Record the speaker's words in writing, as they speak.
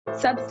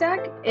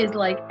Substack is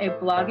like a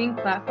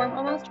blogging platform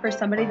almost for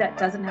somebody that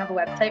doesn't have a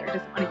website or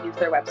doesn't want to use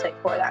their website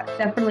for that. It's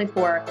definitely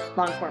for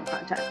long form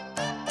content.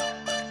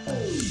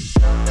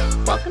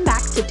 Welcome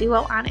back to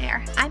Duo On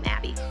Air. I'm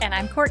Abby. And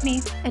I'm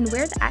Courtney. And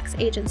we're the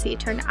ex-agency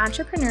turned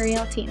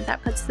entrepreneurial team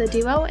that puts the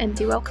Duo in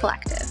Duo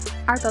Collective.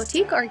 Our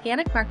boutique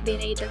organic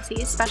marketing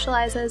agency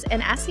specializes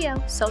in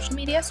SEO, social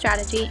media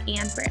strategy,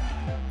 and branding.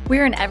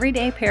 We're an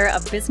everyday pair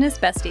of business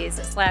besties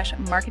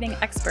 / marketing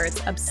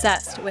experts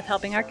obsessed with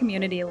helping our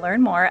community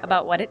learn more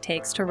about what it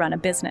takes to run a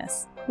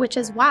business. Which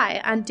is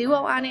why on Duo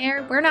On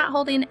Air, we're not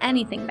holding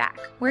anything back.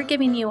 We're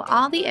giving you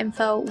all the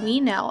info we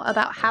know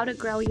about how to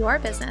grow your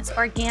business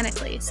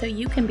organically so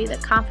you can be the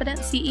confident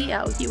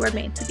CEO you were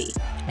made to be.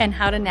 And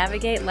how to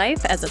navigate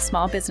life as a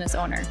small business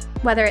owner.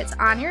 Whether it's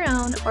on your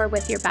own or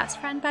with your best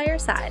friend by your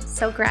side,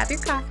 so grab your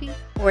coffee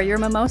or your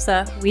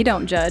mimosa, we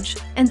don't judge,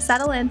 and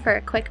settle in for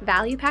a quick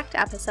value-packed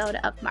episode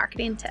of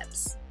Marketing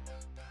Tips.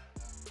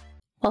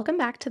 Welcome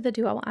back to the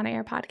Duo On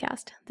Air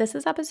podcast. This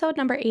is episode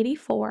number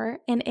 84,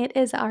 and it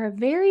is our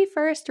very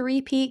first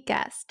repeat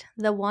guest,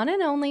 the one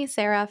and only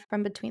Sarah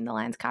from Between the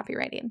Lines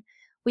Copywriting.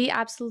 We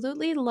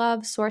absolutely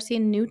love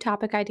sourcing new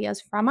topic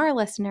ideas from our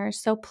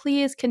listeners, so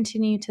please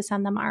continue to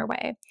send them our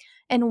way.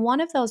 And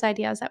one of those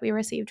ideas that we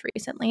received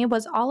recently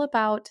was all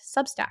about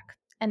Substack,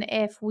 and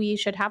if we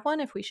should have one,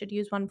 if we should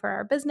use one for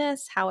our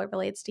business, how it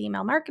relates to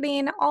email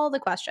marketing, all the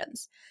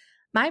questions.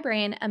 My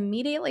brain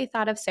immediately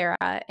thought of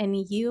Sarah, and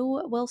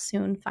you will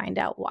soon find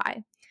out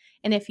why.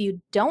 And if you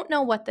don't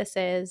know what this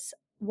is,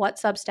 what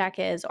Substack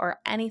is, or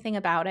anything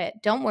about it,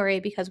 don't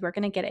worry, because we're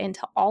going to get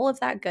into all of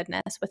that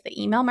goodness with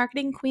the email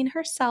marketing queen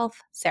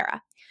herself,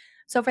 Sarah.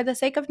 So for the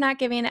sake of not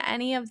giving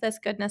any of this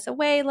goodness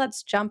away,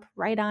 let's jump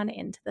right on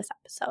into this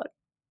episode.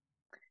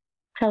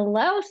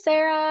 Hello,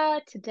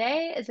 Sarah.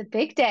 Today is a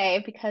big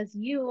day because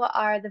you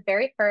are the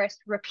very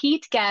first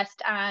repeat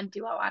guest on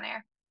Duo On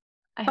Air.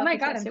 Oh my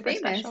God, I'm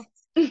famous. Special.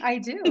 I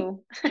do.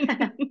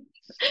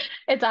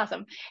 It's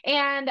awesome.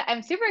 And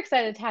I'm super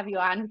excited to have you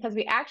on because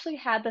we actually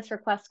had this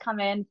request come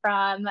in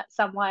from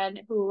someone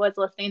who was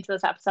listening to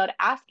this episode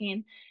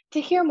asking to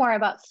hear more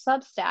about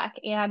Substack.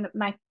 And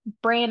my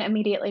brain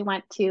immediately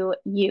went to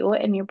you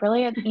and your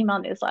brilliant email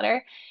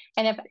newsletter.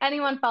 And if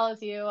anyone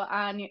follows you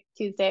on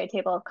Tuesday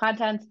Table of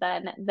Contents,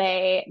 then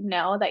they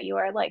know that you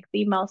are like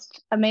the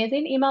most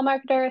amazing email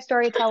marketer,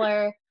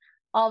 storyteller,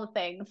 all the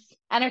things,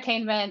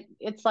 entertainment.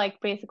 It's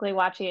like basically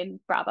watching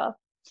Bravo.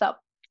 So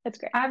it's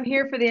great. I'm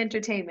here for the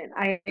entertainment.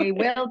 I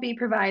will be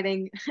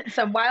providing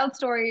some wild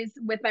stories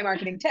with my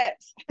marketing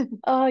tips.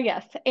 Oh,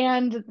 yes.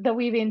 And the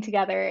weaving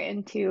together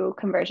into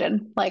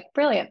conversion. Like,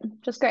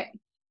 brilliant. Just great.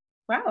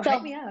 Wow,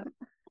 hype me up.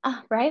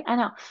 Right? I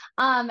know.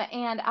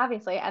 And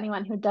obviously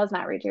anyone who does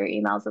not read your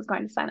emails is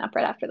going to sign up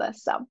right after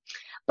this.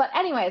 But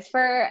anyways,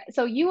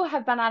 so you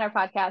have been on our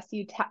podcast,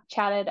 you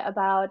chatted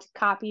about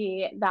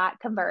copy that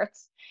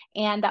converts,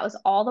 and that was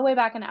all the way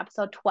back in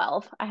episode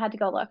 12. I had to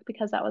go look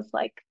because that was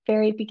like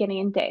very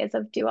beginning days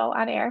of Duo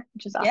On Air,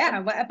 which is awesome. Yeah.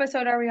 What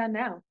episode are we on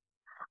now?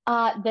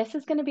 This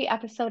is going to be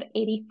episode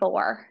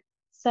 84.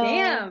 So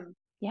damn.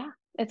 Yeah,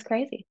 it's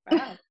crazy.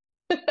 Wow.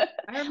 I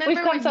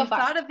remember when you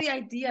thought of the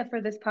idea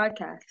for this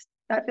podcast.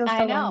 That feels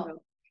so long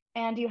ago.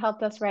 And you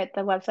helped us write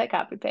the website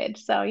copy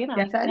page. So,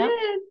 Yes, I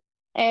did.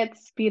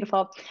 It's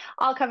beautiful.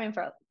 All coming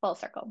for full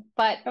circle.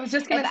 But I was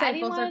just going to say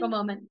full circle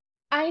moment.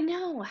 I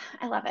know.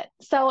 I love it.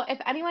 So if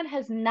anyone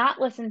has not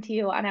listened to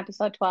you on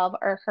episode 12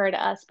 or heard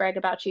us brag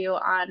about you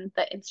on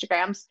the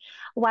Instagrams,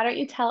 why don't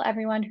you tell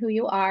everyone who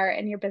you are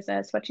and your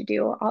business, what you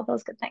do, all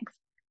those good things.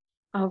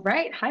 All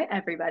right. Hi,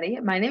 everybody.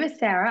 My name is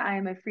Sarah. I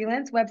am a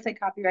freelance website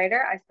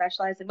copywriter. I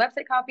specialize in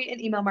website copy and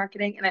email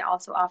marketing, and I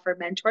also offer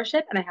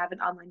mentorship. And I have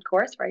an online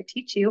course where I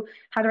teach you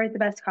how to write the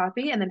best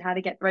copy and then how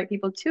to get the right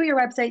people to your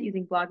website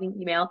using blogging,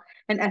 email,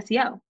 and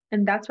SEO.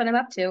 And that's what I'm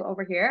up to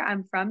over here.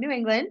 I'm from New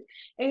England,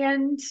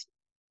 and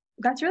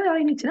that's really all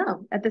you need to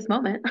know at this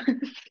moment.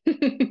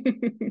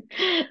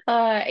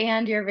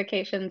 And your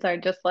vacations are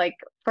just like,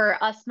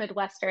 for us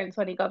Midwesterns,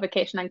 when you go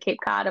vacation on Cape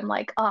Cod, I'm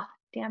like, oh,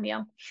 damn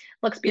you.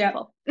 Looks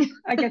beautiful. Yep.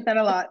 I get that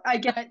a lot. I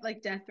get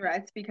like death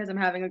threats because I'm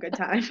having a good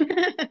time.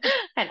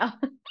 I know.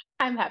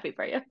 I'm happy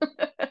for you.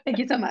 Thank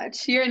you so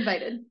much. You're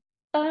invited.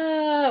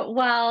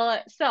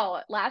 Well,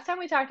 so last time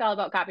we talked all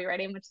about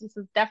copywriting, which this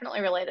is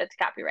definitely related to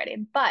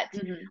copywriting, but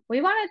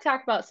we want to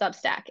talk about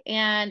Substack.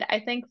 And I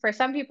think for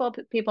some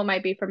people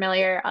might be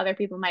familiar, other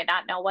people might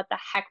not know what the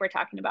heck we're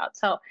talking about.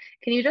 So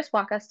can you just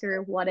walk us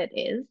through what it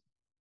is?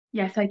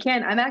 Yes, I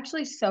can. I'm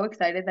actually so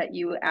excited that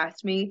you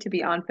asked me to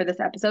be on for this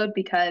episode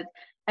because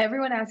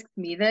everyone asks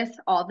me this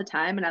all the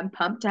time, and I'm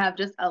pumped to have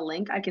just a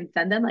link I can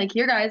send them. Like,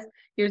 here, guys,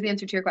 here's the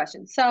answer to your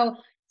question. So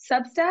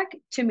Substack,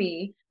 to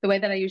me, the way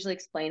that I usually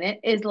explain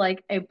it is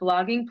like a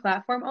blogging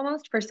platform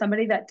almost for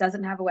somebody that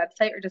doesn't have a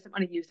website or doesn't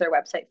want to use their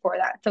website for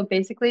that. So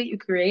basically, you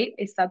create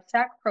a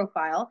Substack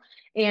profile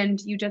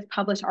and you just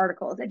publish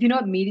articles. If you know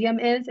what Medium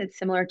is, it's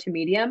similar to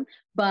Medium,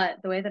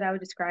 but the way that I would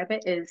describe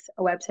it is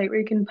a website where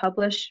you can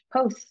publish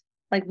posts,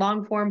 like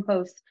long form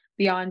posts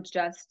beyond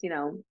just,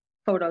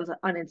 photos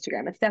on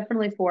Instagram. It's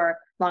definitely for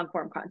long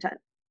form content.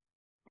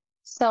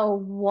 So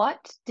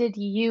what did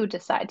you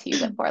decide to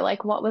use it for?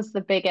 Like, what was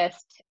the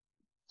biggest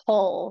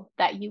hole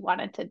that you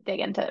wanted to dig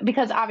into?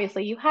 Because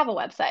obviously you have a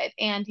website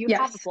and you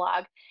have a Yes.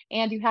 blog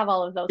and you have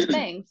all of those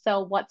things.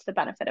 So what's the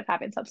benefit of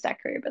having Substack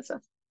for your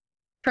business?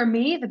 For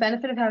me, the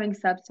benefit of having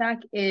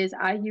Substack is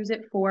I use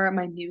it for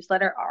my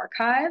newsletter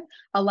archive.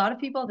 A lot of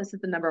people, this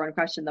is the number one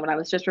question that when I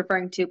was just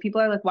referring to,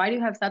 people are like, why do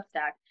you have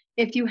Substack?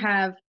 If you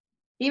have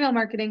email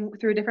marketing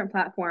through a different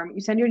platform,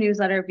 you send your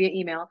newsletter via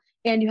email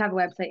and you have a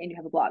website and you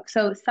have a blog.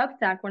 So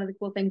Substack, one of the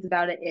cool things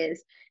about it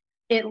is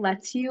it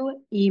lets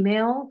you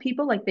email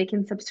people, like they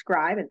can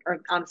subscribe, or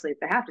honestly,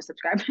 they have to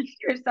subscribe to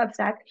your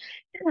Substack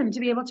to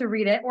be able to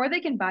read it, or they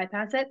can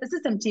bypass it. This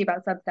is some tea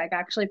about Substack.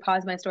 Actually,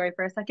 pause my story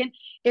for a second.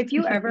 If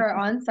you ever are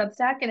on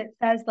Substack and it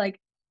says like,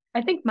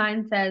 I think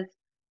mine says,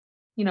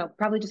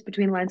 probably just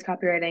between lines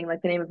copywriting,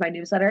 like the name of my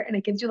newsletter, and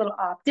it gives you a little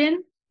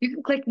opt-in. You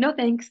can click no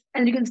thanks,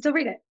 and you can still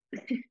read it.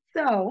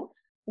 So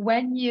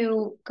when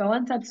you go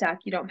on Substack,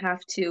 you don't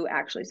have to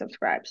actually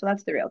subscribe. So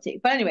that's the real tea.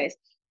 But anyways,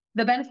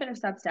 the benefit of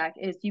Substack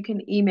is you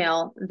can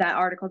email that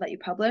article that you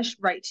publish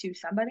right to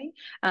somebody.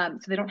 So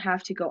they don't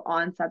have to go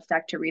on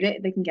Substack to read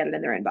it. They can get it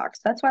in their inbox.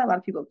 That's why a lot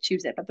of people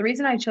choose it. But the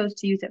reason I chose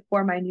to use it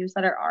for my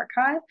newsletter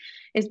archive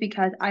is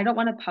because I don't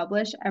want to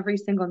publish every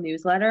single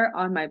newsletter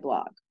on my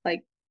blog.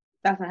 Like,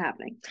 that's not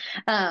happening.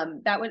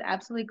 That would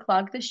absolutely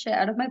clog the shit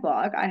out of my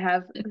blog. I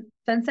have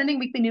been sending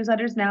weekly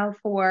newsletters now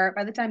for,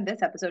 by the time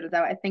this episode is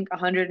out, I think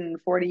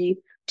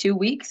 142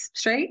 weeks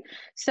straight.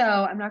 So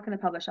I'm not going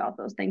to publish all of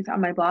those things on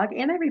my blog.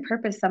 And I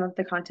repurpose some of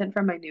the content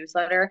from my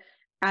newsletter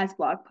as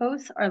blog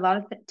posts. Or a lot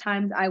of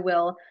times I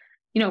will,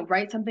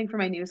 write something for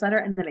my newsletter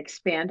and then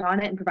expand on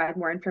it and provide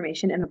more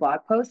information in the blog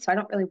post. So I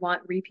don't really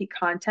want repeat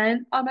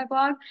content on my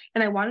blog.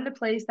 And I wanted a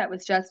place that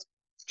was just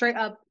straight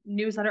up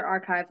newsletter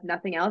archive,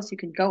 nothing else. You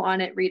can go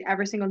on it, read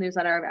every single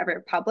newsletter I've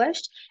ever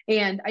published.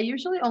 And I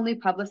usually only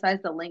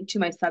publicize the link to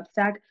my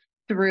Substack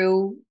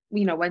through,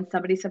 when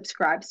somebody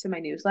subscribes to my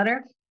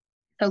newsletter.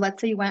 So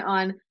let's say you went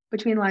on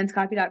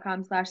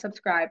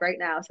betweenlinescopy.com/subscribe right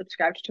now,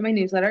 subscribe to my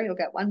newsletter. You'll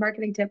get one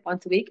marketing tip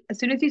once a week. As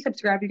soon as you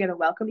subscribe, you get a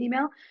welcome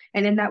email.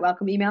 And in that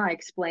welcome email, I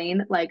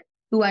explain like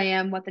who I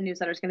am, what the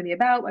newsletter is going to be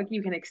about, what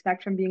you can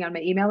expect from being on my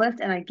email list.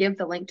 And I give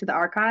the link to the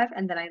archive,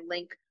 and then I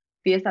link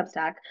via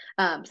Substack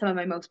some of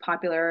my most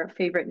popular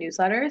favorite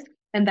newsletters.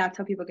 And that's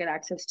how people get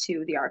access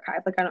to the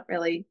archive. Like, I don't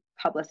really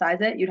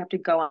publicize it. You'd have to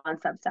go on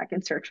Substack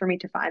and search for me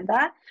to find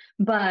that.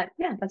 But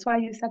yeah, that's why I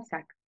use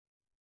Substack.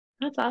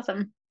 That's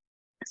awesome.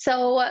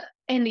 So,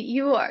 and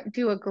you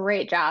do a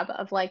great job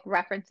of like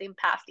referencing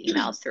past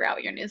emails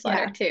throughout your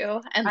newsletter Yeah,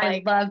 too. And I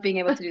like, love being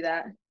able to do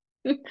that.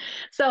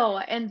 so,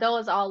 and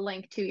those all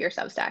link to your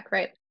Substack,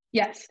 right?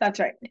 Yes, that's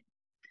right.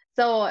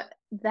 So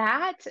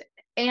that,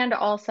 and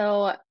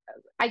also,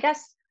 I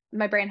guess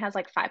my brain has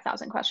like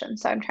 5,000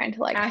 questions. So I'm trying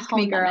to like Ask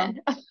me, hone them girl.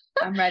 in.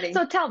 I'm ready.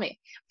 So tell me,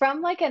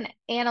 from like an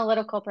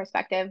analytical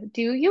perspective,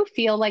 do you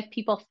feel like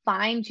people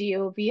find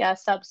you via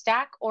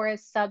Substack, or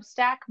is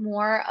Substack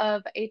more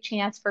of a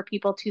chance for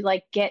people to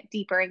like get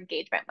deeper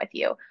engagement with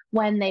you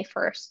when they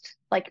first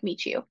like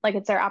meet you? Like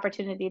it's their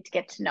opportunity to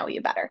get to know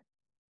you better.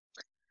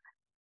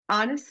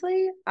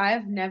 Honestly,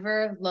 I've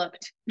never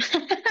looked.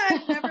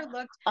 I've never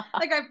looked.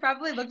 Like, I've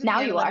probably looked at the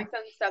Now you are. analytics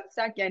on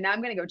Substack. Yeah, now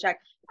I'm gonna go check.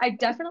 I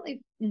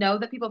definitely know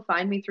that people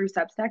find me through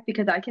Substack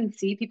because I can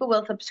see people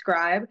will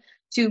subscribe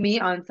to me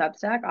on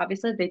Substack.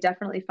 Obviously, they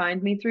definitely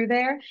find me through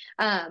there.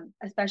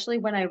 Especially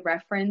when I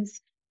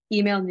reference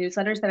email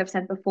newsletters that I've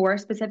sent before,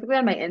 specifically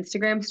on my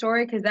Instagram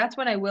story, because that's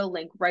when I will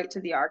link right to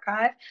the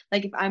archive.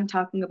 Like if I'm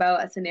talking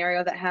about a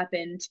scenario that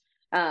happened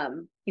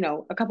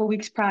a couple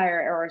weeks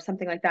prior or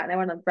something like that, and I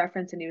want to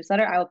reference a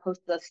newsletter, I will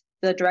post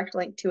the direct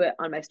link to it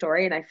on my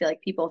story. And I feel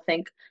like people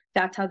think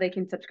that's how they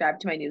can subscribe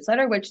to my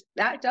newsletter, which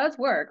that does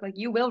work. Like,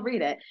 you will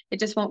read it. It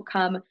just won't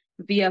come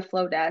via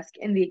Flowdesk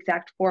in the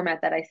exact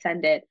format that I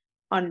send it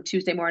on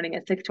Tuesday morning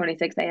at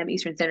 6:26 a.m.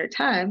 Eastern Standard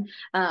Time.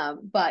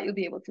 But you'll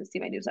be able to see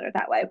my newsletter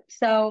that way.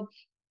 So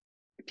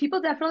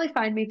people definitely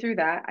find me through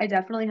that. I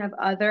definitely have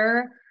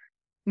other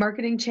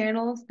marketing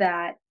channels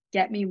that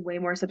get me way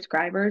more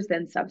subscribers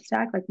than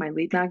Substack. Like, my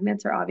lead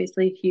magnets are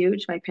obviously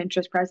huge. My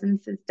Pinterest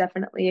presence is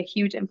definitely a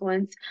huge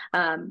influence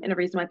and a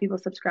reason why people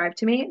subscribe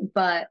to me.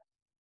 But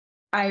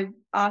I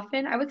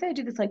would say I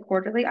do this like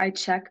quarterly. I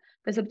check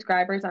the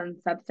subscribers on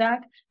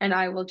Substack, and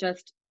I will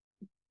just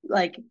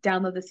like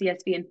download the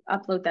CSV and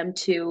upload them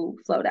to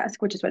Flowdesk,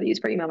 which is what I use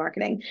for email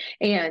marketing,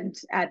 and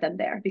add them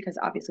there because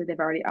obviously they've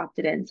already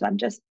opted in. So I'm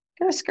just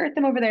gonna skirt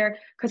them over there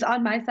because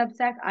on my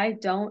Substack, I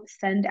don't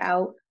send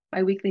out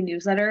my weekly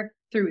newsletter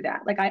through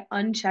that. Like, I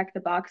uncheck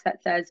the box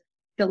that says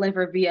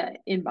deliver via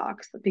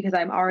inbox because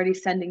I'm already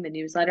sending the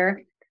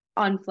newsletter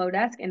on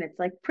Flowdesk, and it's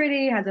like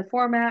pretty, has a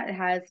format, it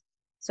has.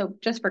 So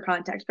just for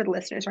context for the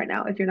listeners right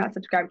now, if you're not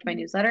subscribed to my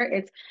newsletter,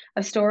 it's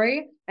a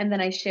story, and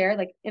then I share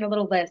like in a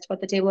little list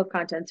what the table of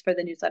contents for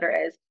the newsletter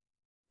is.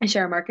 I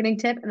share a marketing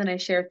tip, and then I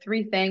share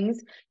three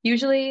things.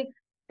 Usually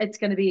it's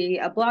going to be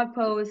a blog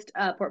post,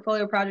 a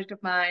portfolio project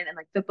of mine, and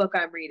like the book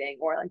I'm reading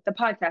or like the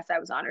podcast I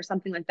was on or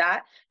something like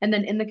that. And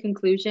then in the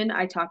conclusion,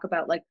 I talk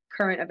about like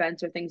current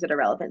events or things that are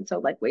relevant. So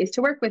like ways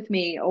to work with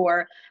me,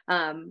 or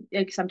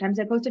like sometimes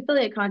I post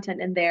affiliate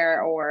content in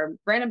there or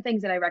random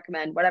things that I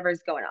recommend, whatever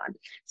is going on.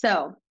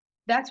 So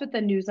that's what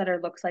the newsletter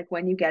looks like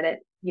when you get it,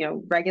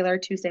 regular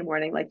Tuesday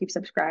morning, like you've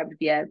subscribed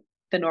via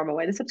the normal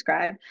way to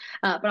subscribe.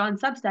 But on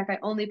Substack, I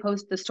only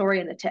post the story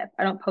and the tip.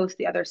 I don't post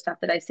the other stuff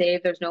that I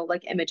save. There's no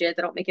like images.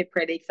 I don't make it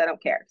pretty because I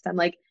don't care. Because I'm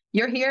like,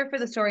 you're here for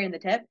the story and the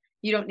tip.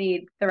 You don't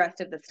need the rest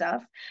of the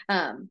stuff.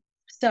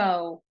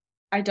 So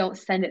I don't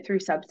send it through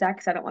Substack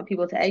because I don't want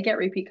people to A, get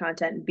repeat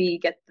content, and B,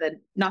 get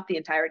not the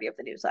entirety of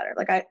the newsletter.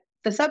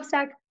 The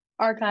Substack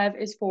archive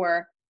is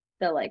for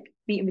the like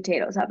meat and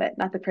potatoes of it,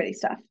 not the pretty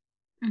stuff.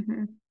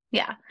 Mm-hmm.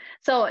 Yeah.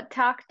 So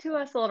talk to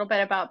us a little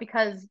bit about,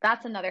 because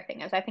that's another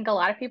thing is I think a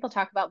lot of people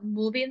talk about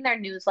moving their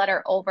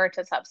newsletter over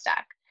to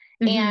Substack,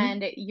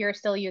 and you're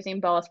still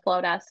using both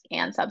Flowdesk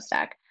and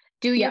Substack.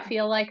 Do you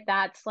feel like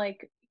that's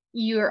like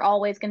you're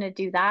always going to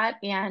do that?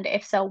 And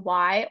if so,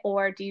 why?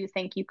 Or do you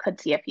think you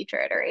could see a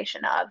future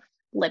iteration of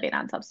living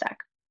on Substack?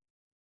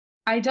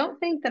 I don't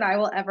think that I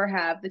will ever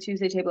have the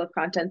Tuesday table of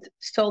contents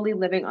solely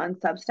living on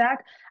Substack.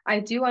 I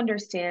do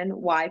understand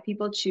why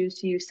people choose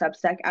to use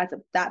Substack as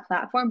that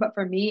platform, but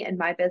for me and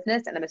my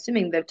business, and I'm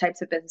assuming the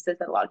types of businesses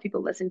that a lot of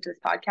people listening to this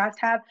podcast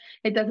have,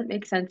 it doesn't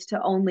make sense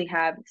to only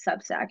have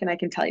Substack, and I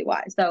can tell you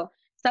why. So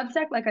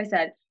Substack, like I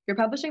said, you're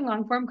publishing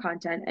long form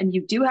content, and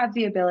you do have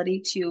the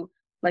ability to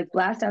like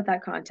blast out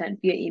that content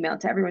via email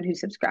to everyone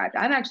who's subscribed.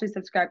 I'm actually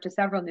subscribed to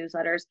several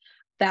newsletters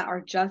that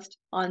are just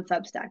on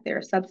Substack.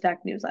 They're Substack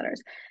newsletters.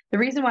 The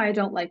reason why I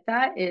don't like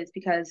that is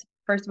because,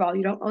 first of all,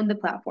 you don't own the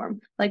platform.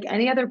 Like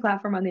any other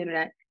platform on the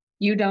internet,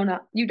 you don't own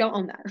that. You don't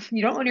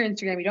own your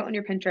Instagram. You don't own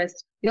your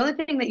Pinterest. The only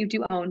thing that you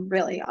do own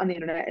really on the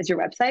internet is your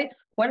website.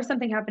 What if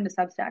something happened to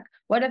Substack?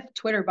 What if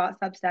Twitter bought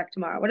Substack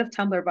tomorrow? What if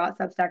Tumblr bought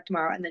Substack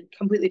tomorrow and then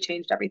completely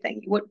changed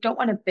everything? You don't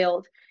want to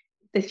build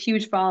this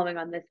huge following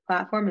on this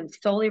platform and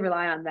solely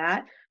rely on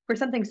that for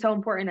something so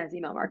important as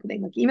email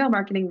marketing. Like email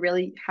marketing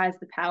really has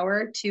the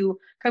power to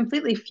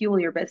completely fuel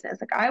your business.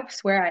 Like I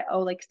swear I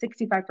owe like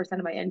 65%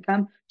 of my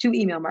income to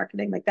email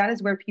marketing. Like that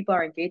is where people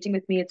are engaging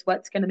with me. It's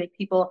what's going to make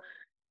people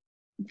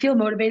feel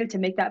motivated to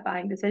make that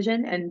buying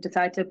decision and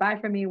decide to buy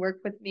from me, work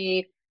with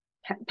me,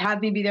 have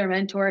me be their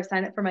mentor,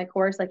 sign up for my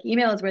course. Like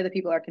email is where the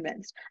people are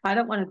convinced. I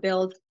don't want to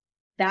build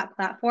that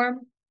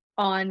platform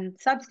on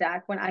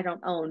Substack when I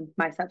don't own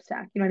my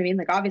Substack. You know what I mean?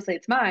 Like obviously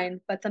it's mine,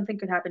 but something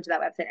could happen to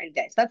that website any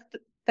day. So that's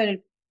the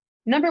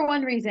number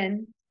one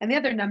reason. And the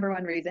other number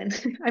one reason,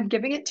 I'm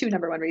giving it two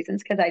number one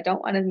reasons because I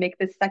don't want to make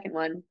this second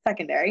one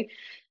secondary.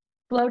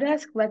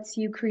 Flowdesk lets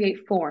you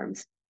create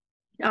forms.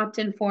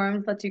 Opt-in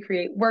forms lets you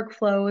create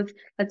workflows,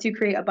 lets you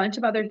create a bunch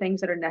of other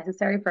things that are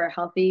necessary for a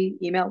healthy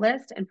email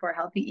list and for a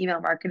healthy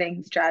email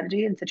marketing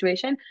strategy and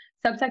situation.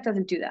 Substack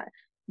doesn't do that.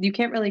 You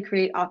can't really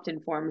create opt-in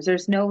forms.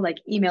 There's no like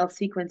email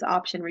sequence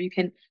option where you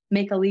can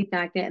make a lead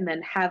magnet and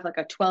then have like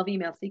a 12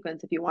 email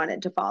sequence if you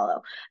wanted to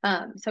follow.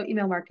 So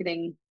email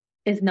marketing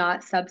is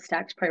not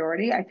Substack's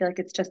priority. I feel like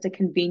it's just a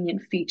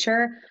convenient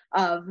feature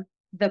of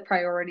the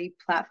priority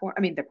platform.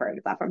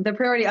 The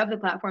priority of the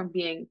platform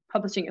being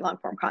publishing your long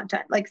form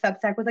content. Like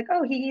Substack was like,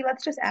 oh,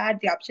 let's just add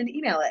the option to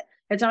email it.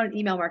 It's not an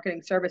email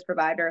marketing service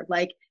provider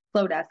like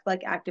Flowdesk,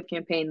 like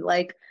ActiveCampaign,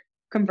 like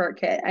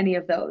ConvertKit, any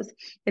of those.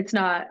 It's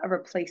not a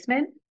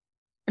replacement.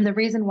 And the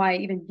reason why I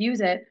even use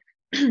it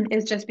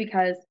is just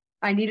because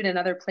I needed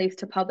another place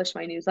to publish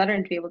my newsletter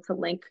and to be able to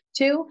link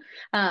to.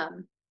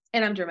 And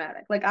I'm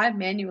dramatic. Like I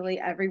manually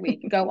every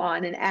week go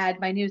on and add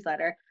my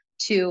newsletter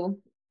to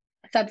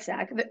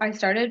Substack. I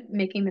started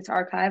making this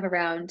archive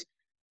around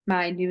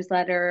my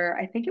newsletter.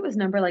 I think it was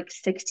number like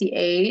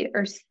 68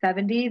 or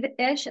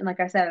 70-ish. And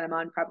like I said, I'm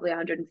on probably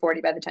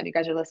 140 by the time you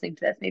guys are listening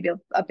to this, maybe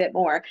a bit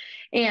more.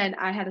 And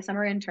I had a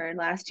summer intern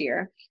last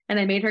year and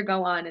I made her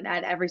go on and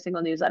add every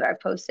single newsletter I've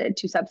posted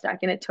to Substack.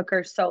 And it took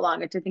her so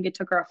long. I think it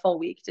took her a full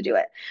week to do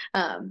it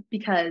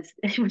because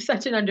it was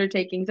such an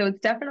undertaking. So it's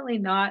definitely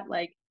not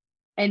like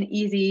an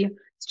easy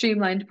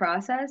streamlined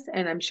process,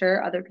 and I'm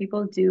sure other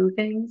people do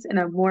things in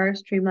a more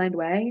streamlined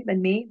way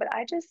than me, but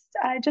I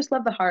just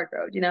love the hard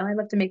road. I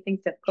love to make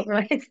things difficult for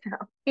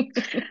myself.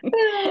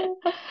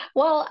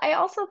 Well, I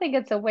also think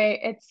it's a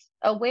way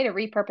to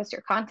repurpose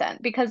your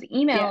content, because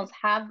emails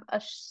have a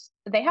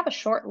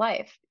short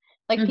life.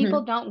 Like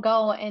people don't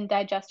go and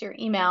digest your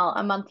email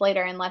a month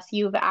later unless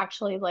you've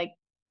actually like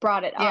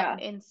brought it up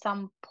in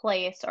some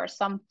place or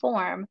some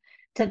form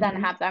to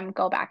then have them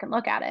go back and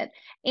look at it.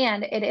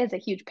 And it is a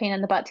huge pain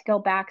in the butt to go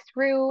back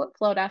through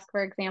Flowdesk,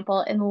 for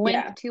example, and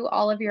link to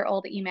all of your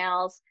old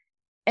emails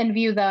and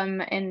view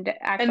them and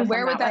access them. And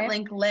where would that way.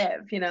 link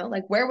live?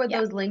 Like where would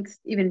those links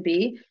even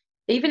be?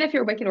 Even if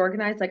you're wicked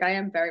organized, like I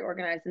am very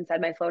organized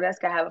inside my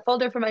Flowdesk. I have a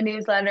folder for my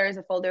newsletters,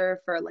 a folder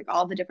for like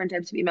all the different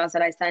types of emails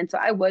that I send. So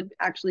it would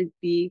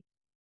be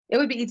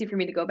easy for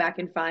me to go back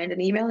and find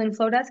an email in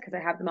Flowdesk because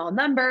I have them all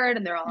numbered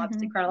and they're all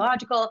obviously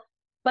chronological.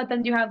 But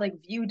then you have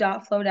like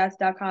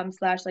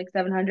view.flowdesk.com/like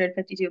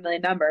 752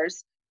 million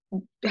numbers.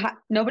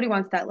 Nobody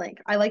wants that link.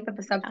 I like that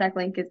the Substack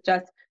link is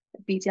just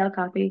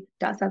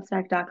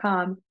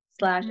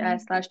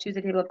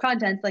btlcoffee.substack.com/s/Tuesday table of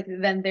contents. Like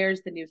then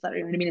there's the newsletter.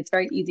 You know what I mean? It's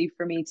very easy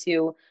for me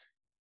to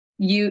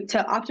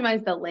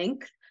optimize the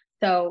link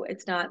so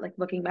it's not like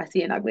looking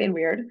messy and ugly and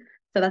weird.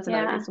 So that's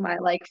another reason why I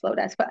like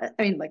Flowdesk. But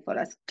I mean like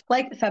Flowdesk,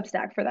 like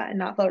Substack for that and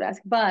not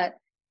Flowdesk. But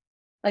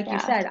like you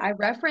said, I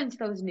reference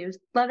those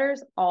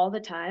newsletters all the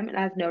time, and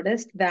I've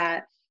noticed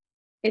that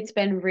it's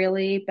been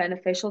really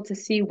beneficial to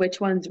see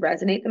which ones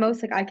resonate the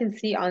most. Like I can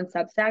see on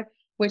Substack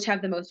which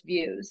have the most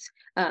views.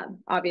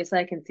 Obviously,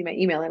 I can see my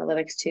email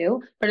analytics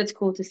too, but it's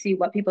cool to see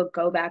what people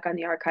go back on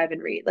the archive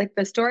and read. Like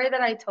the story that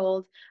I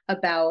told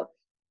about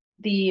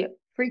the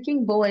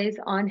freaking boys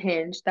on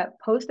Hinge that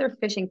post their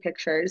fishing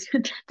pictures.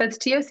 That's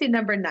TOC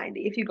number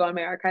 90. If you go on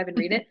my archive and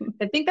read it,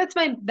 I think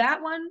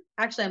that one.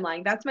 Actually, I'm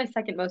lying. That's my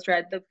second most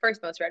read. The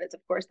first most read is,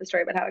 of course, the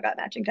story about how I got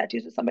matching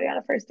tattoos with somebody on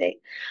a first date.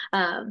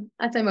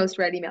 That's my most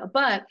read email.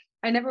 But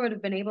I never would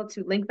have been able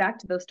to link back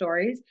to those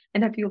stories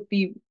and have people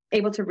be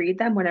able to read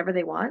them whenever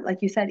they want.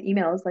 Like you said,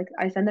 emails, like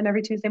I send them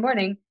every Tuesday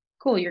morning.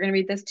 Cool, you're going to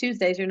read this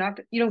Tuesdays. You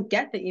don't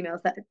get the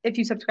emails that if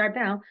you subscribe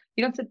now,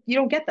 you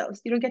don't get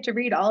those. You don't get to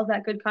read all of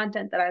that good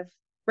content that I've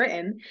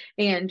written.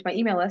 And my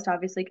email list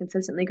obviously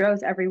consistently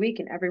grows every week.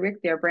 And every week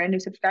there are brand new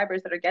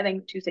subscribers that are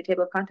getting Tuesday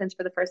table of contents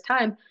for the first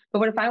time. But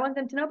what if I want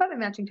them to know about my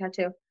matching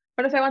tattoo?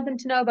 What if I want them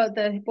to know about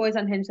the boys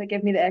on Hinge that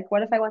give me the ick?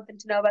 What if I want them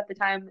to know about the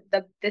time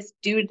that this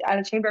dude at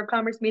a Chamber of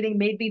Commerce meeting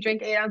made me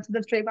drink 8 ounces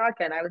of straight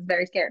vodka and I was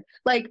very scared?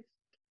 Like,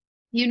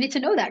 you need to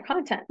know that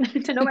content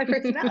to know my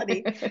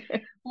personality.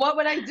 What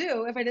would I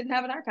do if I didn't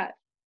have an archive?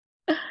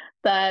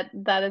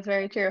 That is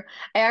very true.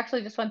 I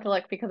actually just went to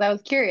look because I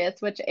was curious,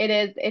 which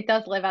it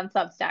does live on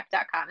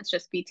substack.com. It's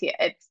just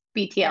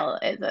BTL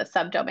is a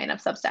subdomain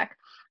of Substack.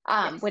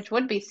 Yes. Which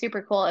would be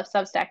super cool if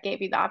Substack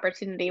gave you the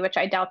opportunity, which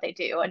I doubt they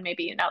do, and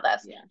maybe you know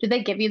this. Yeah. Do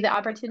they give you the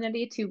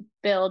opportunity to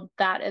build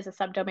that as a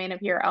subdomain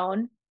of your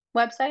own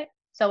website?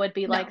 So it'd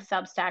be like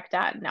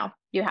Substack. No,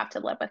 you have to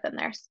live within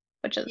theirs,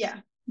 which is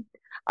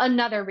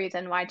another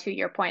reason why, to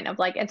your point of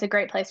like, it's a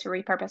great place to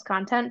repurpose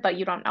content, but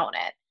you don't own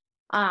it.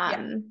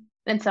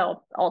 And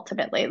so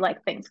ultimately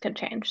like things could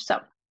change.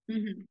 So,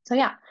 so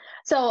yeah.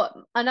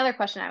 So another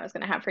question I was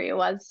going to have for you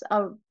was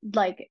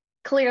like,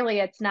 clearly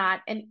it's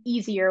not an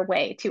easier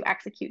way to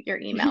execute your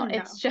email. No.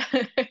 It's just,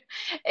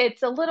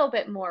 it's a little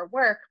bit more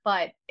work,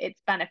 but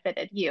it's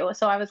benefited you.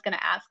 So I was going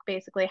to ask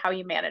basically how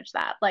you manage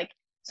that. Like,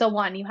 so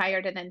one, you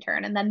hired an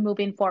intern, and then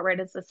moving forward,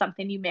 is this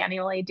something you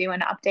manually do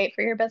an update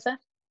for your business?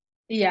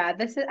 Yeah,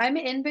 I'm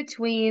in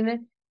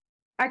between.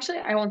 Actually,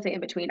 I won't say in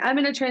between. I'm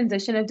in a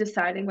transition of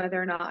deciding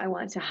whether or not I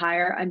want to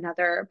hire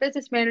another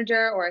business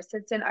manager or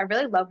assistant. I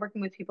really love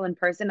working with people in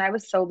person. I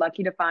was so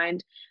lucky to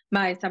find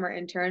my summer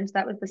interns.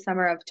 That was the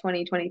summer of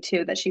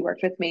 2022 that she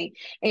worked with me.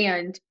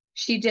 And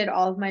she did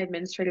all of my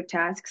administrative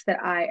tasks did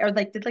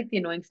like the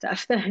annoying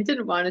stuff that I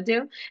didn't want to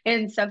do.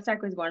 And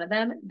Substack was one of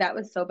them. That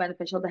was so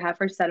beneficial to have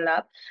her set it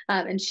up.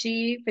 And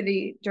for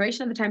the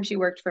duration of the time she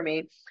worked for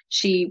me,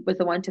 she was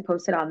the one to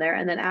post it on there.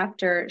 And then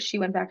after she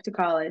went back to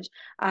college,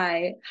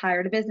 I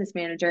hired a business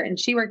manager and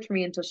she worked for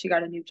me until she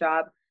got a new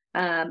job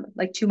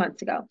like 2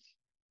 months ago.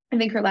 I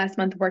think her last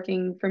month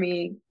working for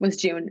me was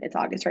June. It's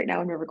August right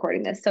now and we're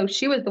recording this. So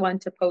she was the one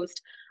to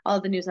post all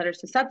of the newsletters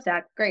to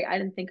Substack. Great. I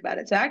didn't think about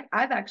it. So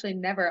I've actually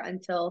never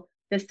until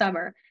this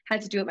summer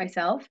had to do it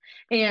myself.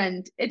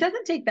 And it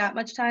doesn't take that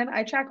much time.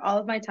 I track all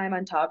of my time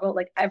on Toggle.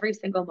 Like every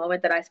single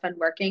moment that I spend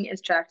working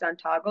is tracked on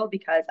Toggle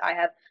because I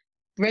have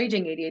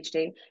raging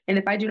ADHD. And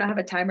if I do not have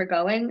a timer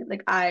going,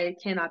 like I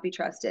cannot be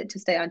trusted to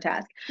stay on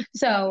task.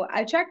 So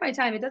I track my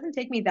time. It doesn't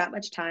take me that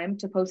much time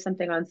to post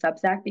something on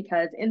Substack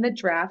because in the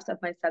drafts of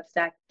my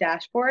Substack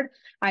dashboard,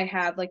 I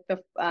have like the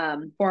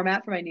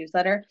format for my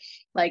newsletter.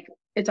 Like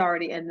it's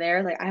already in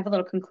there. Like I have a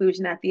little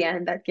conclusion at the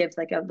end that gives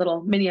like a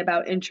little mini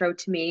about intro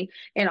to me.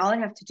 And all I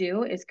have to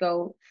do is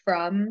go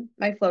from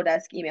my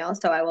Flowdesk email.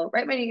 So I will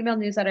write my email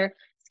newsletter,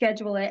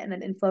 schedule it, and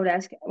then in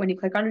Flowdesk, when you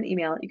click on an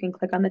email, you can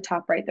click on the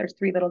top right. There's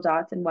 3 little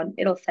dots, and one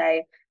it'll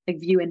say like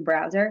view in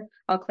browser.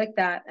 I'll click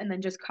that and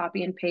then just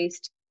copy and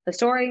paste the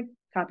story,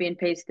 copy and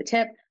paste the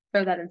tip,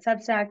 throw that in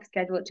Substack,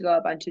 schedule it to go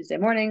up on Tuesday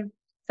morning.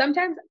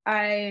 Sometimes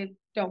I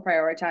don't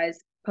prioritize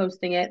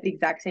posting it the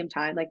exact same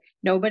time. Like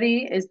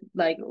nobody is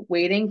like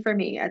waiting for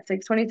me at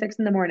 6:26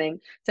 in the morning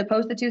to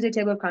post the Tuesday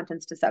table of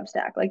contents to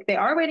Substack. Like they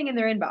are waiting in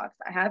their inbox.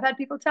 I have had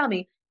people tell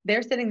me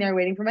they're sitting there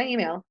waiting for my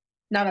email.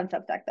 Not on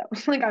Substack though.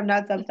 Like I'm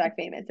not Substack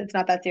famous. It's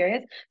not that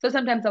serious. So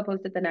sometimes I'll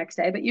post it the next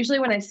day. But usually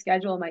when I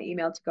schedule my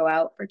email to go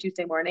out for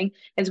Tuesday morning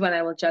is when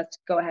I will just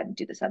go ahead and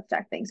do the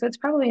Substack thing. So it's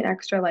probably an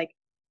extra like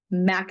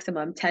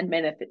maximum 10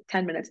 minutes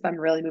if I'm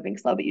really moving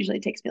slow, but usually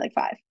it takes me like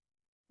 5.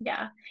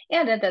 Yeah.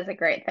 And it is a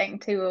great thing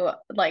to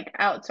like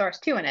outsource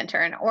to an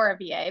intern or a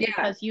VA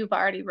because you've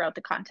already wrote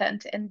the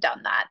content and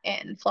done that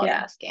in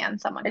Flowdesk and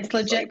someone it's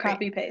legit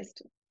copy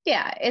paste.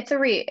 Yeah, it's a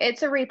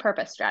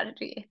repurpose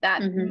strategy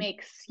that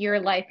makes your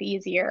life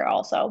easier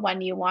also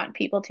when you want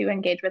people to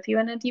engage with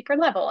you in a deeper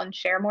level and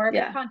share more of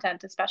your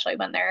content, especially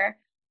when they're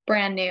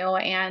brand new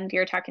and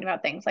you're talking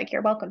about things like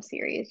your welcome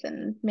series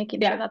and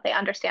making sure Yeah. that they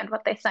understand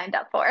what they signed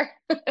up for.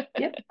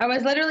 Yep. I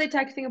was literally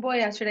texting a boy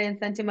yesterday and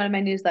sent him one of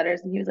my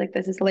newsletters, and he was like,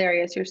 "This is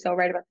hilarious. You're so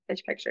right about the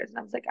fish pictures." And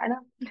I was like, "I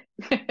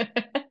know."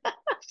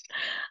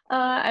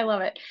 I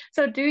love it.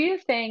 So, do you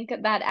think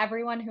that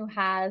everyone who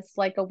has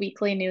like a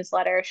weekly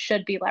newsletter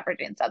should be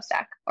leveraging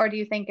Substack, or do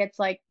you think it's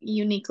like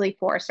uniquely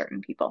for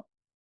certain people?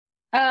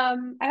 I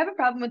have a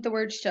problem with the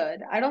word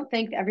should. I don't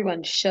think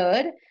everyone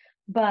should,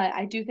 but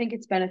I do think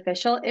it's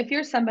beneficial if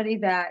you're somebody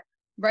that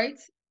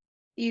writes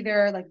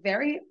either like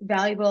very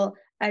valuable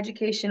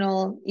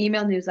educational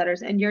email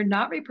newsletters and you're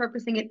not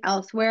repurposing it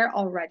elsewhere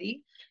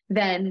already,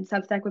 then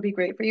Substack would be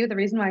great for you. The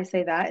reason why I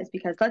say that is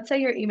because let's say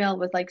your email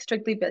was like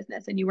strictly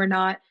business and you were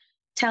not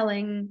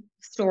telling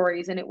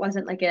stories and it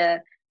wasn't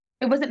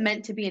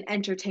meant to be an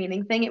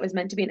entertaining thing, it was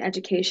meant to be an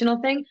educational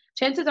thing.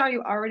 Chances are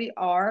you already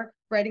are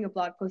writing a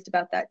blog post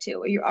about that too,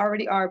 or you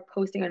already are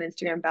posting on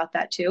Instagram about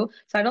that too.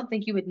 So I don't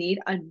think you would need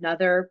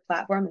another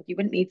platform. Like you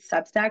wouldn't need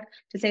Substack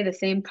to say the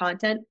same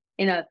content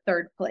in a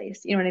third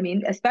place. You know what I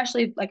mean?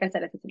 Especially, like I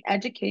said, if it's an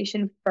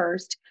education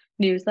first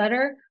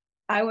newsletter,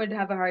 I would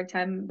have a hard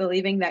time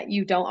believing that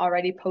you don't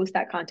already post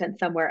that content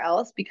somewhere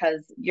else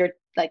because you're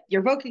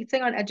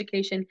focusing on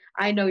education.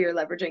 I know you're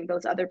leveraging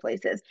those other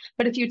places.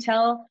 But if you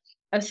tell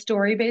a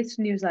story-based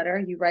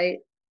newsletter, you write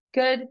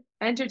good,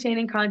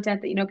 entertaining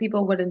content that you know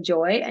people would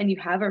enjoy and you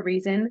have a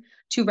reason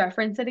to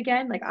reference it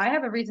again. Like I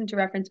have a reason to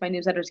reference my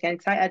newsletters again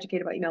because I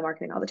educate about email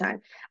marketing all the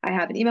time. I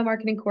have an email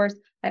marketing course.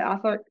 I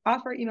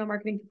offer email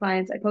marketing to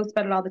clients. I post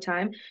about it all the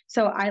time.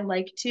 So I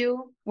like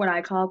to, what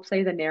I call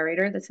play the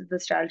narrator. This is the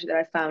strategy that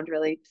I found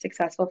really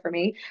successful for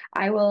me.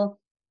 I will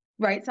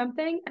write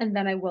something and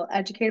then I will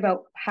educate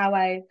about how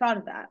I thought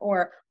of that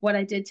or what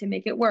I did to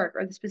make it work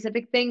or the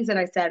specific things that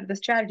I said, the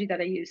strategy that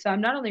I used. So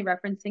I'm not only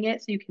referencing it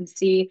so you can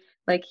see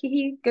like,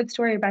 hee good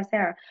story by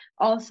Sarah.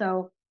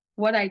 Also,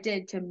 what I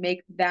did to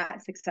make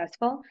that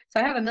successful. So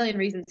I have a million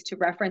reasons to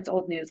reference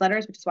old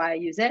newsletters, which is why I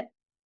use it.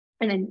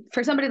 And then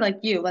for somebody like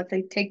you, let's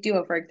say take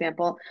Duo, for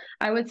example,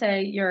 I would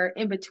say you're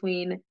in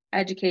between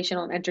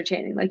educational and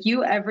entertaining. Like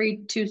you every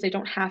Tuesday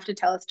don't have to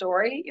tell a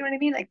story. You know what I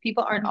mean? Like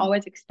people aren't Mhm.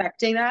 always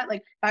expecting that.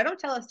 Like if I don't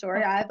tell a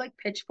story, I have like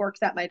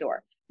pitchforks at my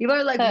door. People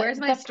are like, where's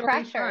my The story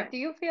pressure. time? Do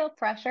you feel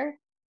pressure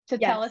to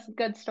tell Yes. a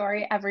good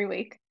story every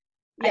week?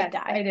 I'd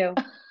Yes, I die. do.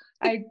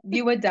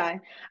 You would die.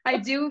 I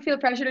do feel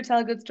pressure to tell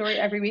a good story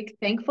every week.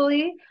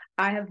 Thankfully,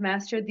 I have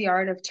mastered the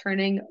art of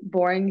turning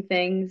boring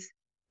things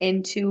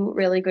into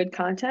really good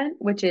content,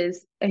 which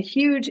is a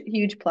huge,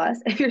 huge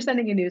plus. If you're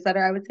sending a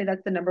newsletter, I would say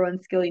that's the number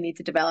one skill you need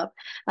to develop.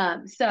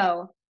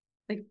 So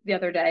like the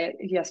other day,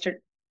 yesterday,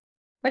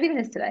 what even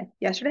is today?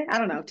 Yesterday? I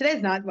don't know.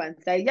 Today's not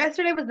Wednesday.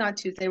 Yesterday was not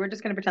Tuesday. We're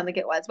just going to pretend like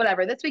it was.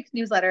 Whatever. This week's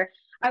newsletter,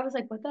 I was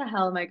like, what the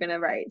hell am I going to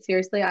write?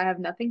 Seriously, I have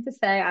nothing to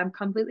say. I'm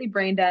completely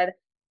brain dead.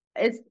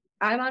 It's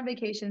I'm on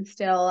vacation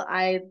still.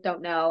 I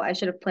don't know. I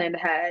should have planned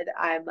ahead.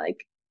 I'm like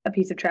a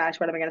piece of trash.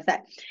 What am I going to say?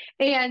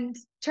 And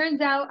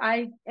turns out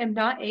I am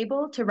not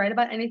able to write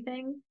about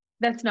anything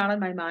that's not on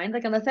my mind.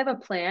 Like unless I have a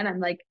plan, I'm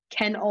like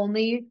can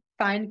only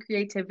find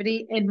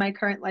creativity in my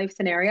current life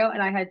scenario.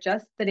 And I had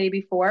just the day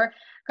before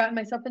gotten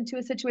myself into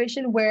a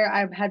situation where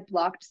I had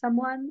blocked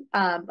someone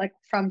like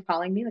from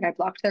calling me. Like I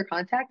blocked their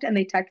contact and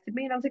they texted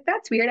me and I was like,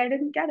 that's weird. I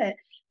didn't get it.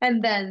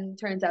 And then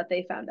turns out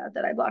they found out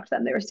that I blocked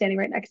them. They were standing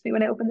right next to me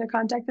when I opened their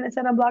contact and it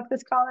said unblock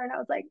this caller. And I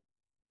was like,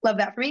 love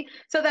that for me.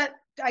 So that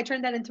I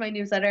turned that into my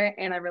newsletter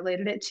and I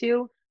related it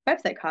to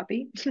website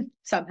copy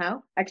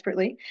somehow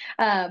expertly.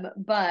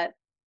 But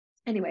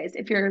anyways,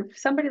 if you're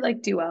somebody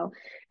like Duo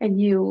and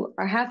you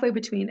are halfway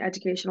between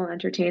educational and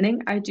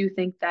entertaining, I do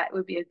think that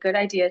would be a good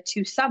idea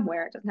to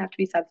somewhere, it doesn't have to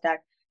be Substack,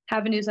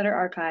 have a newsletter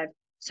archive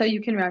so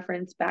you can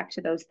reference back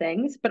to those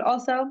things. But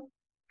also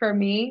for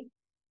me,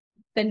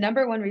 the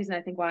number one reason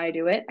I think why I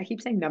do it, I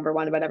keep saying number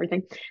one about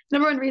everything.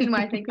 Number one reason why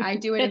I think I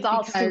do it It's is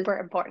all because super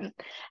important.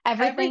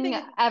 Everything,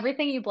 everything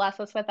everything you bless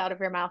us with out of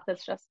your mouth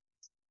is just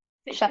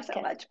thank you chef's so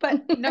kiss. much.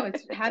 But no,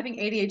 it's having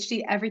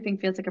ADHD, everything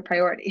feels like a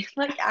priority.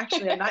 Like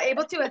actually, I'm not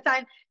able to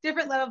assign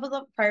different levels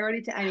of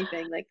priority to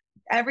anything. Like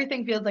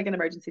everything feels like an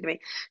emergency to me.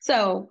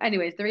 So,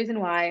 anyways, the reason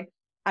why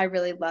I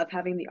really love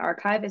having the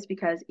archive is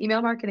because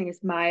email marketing is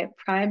my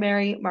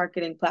primary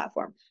marketing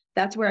platform.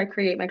 That's where I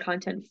create my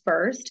content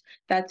first.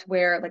 That's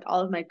where like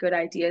all of my good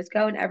ideas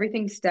go and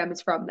everything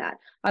stems from that.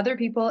 Other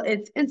people,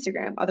 it's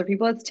Instagram. Other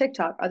people, it's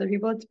TikTok. Other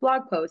people, it's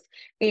blog posts.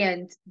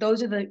 And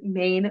those are the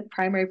main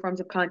primary forms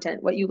of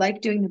content. What you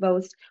like doing the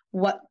most,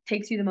 what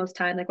takes you the most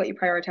time, like what you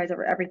prioritize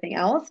over everything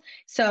else.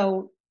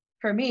 So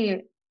for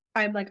me,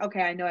 I'm like,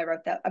 okay, I know I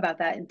wrote that about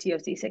that in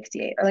TOC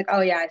 68, or like, oh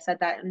yeah, I said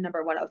that in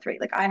number 103.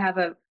 Like I have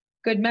a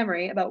good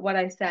memory about what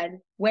I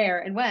said, where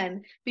and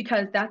when,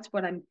 because that's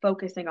what I'm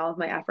focusing all of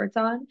my efforts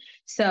on.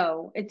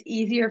 So it's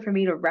easier for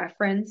me to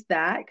reference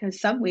that because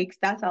some weeks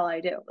that's all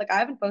I do. Like I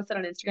haven't posted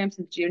on Instagram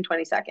since June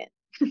 22nd.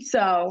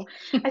 So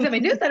I send my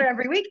newsletter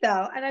every week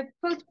though, and I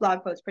post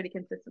blog posts pretty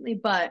consistently,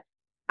 but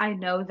I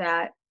know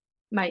that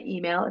my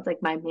email is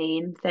like my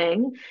main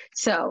thing.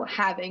 So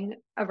having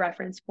a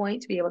reference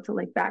point to be able to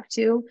link back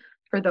to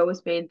for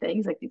those main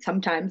things. Like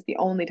sometimes the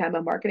only time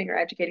I'm marketing or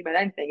educating about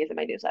anything is in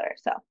my newsletter.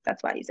 So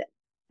that's why I use it.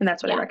 And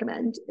that's what I Yeah.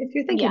 recommend if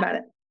you're thinking Yeah. about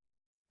it.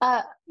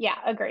 Yeah,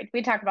 agreed.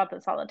 We talk about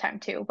this all the time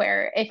too,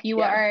 where if you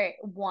Yeah. are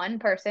one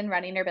person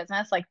running your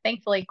business, like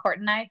thankfully Court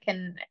and I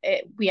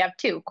we have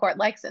two. Court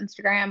likes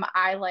Instagram,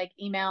 I like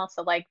email,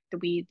 so like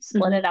we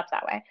split it up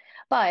that way.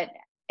 But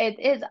it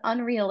is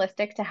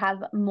unrealistic to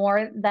have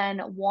more than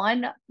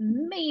one,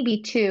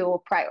 maybe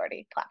two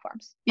priority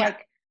platforms. Yeah.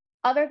 Like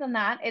other than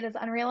that, it is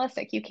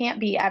unrealistic. You can't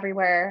be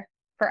everywhere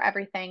for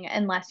everything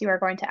unless you are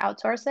going to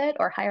outsource it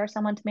or hire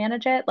someone to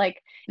manage it.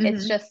 Like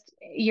it's just,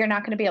 you're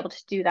not going to be able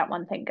to do that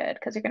one thing good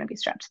because you're going to be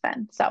stretched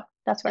thin. So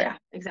that's where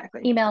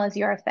exactly. email is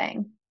your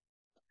thing,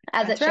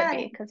 as That's it should right.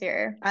 be, because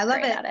you're I love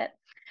great it. at it.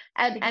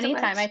 And Thank you so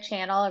anytime I much.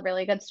 channel a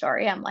really good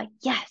story, I'm like,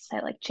 yes, I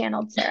like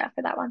channeled Sarah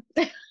for that one.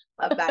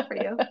 Love that for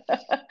you.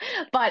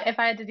 But if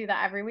I had to do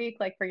that every week,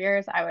 like for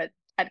years, I'd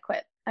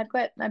quit.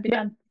 I'd be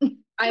done.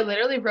 I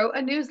literally wrote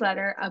a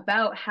newsletter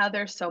about how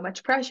there's so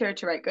much pressure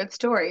to write good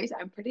stories.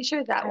 I'm pretty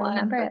sure that I one,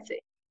 remember it. let's see,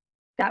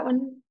 that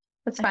one,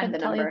 let's I find couldn't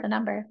the tell you number. the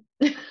number.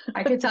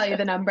 I could tell you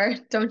the number.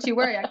 Don't you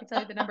worry. I can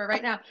tell you the number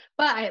right now.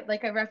 But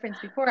like I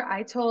referenced before,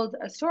 I told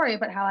a story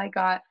about how I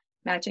got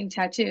matching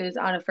tattoos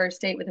on a first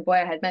date with a boy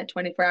I had met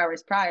 24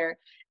 hours prior.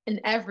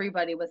 And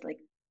everybody was like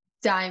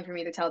dying for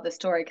me to tell this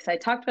story because I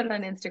talked about it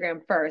on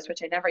Instagram first,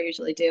 which I never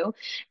usually do.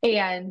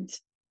 And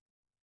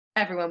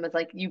everyone was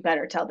like, you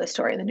better tell this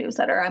story in the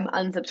newsletter. I'm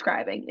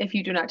unsubscribing if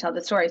you do not tell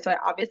the story. So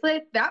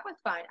obviously that was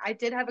fine. I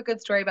did have a good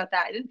story about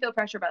that. I didn't feel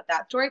pressure about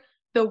that story.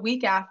 The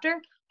week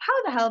after,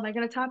 how the hell am I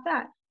going to top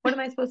that? What am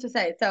I supposed to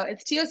say? So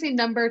it's TOC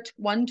number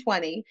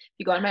 120.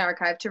 You go on my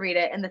archive to read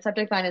it. And the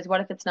subject line is,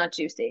 what if it's not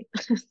juicy?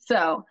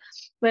 So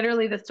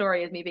literally the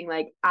story is me being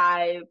like,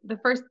 the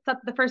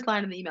first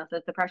line in the email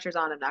says the pressure's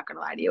on. I'm not going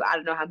to lie to you. I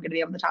don't know how I'm going to be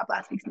able to top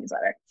last week's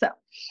newsletter. So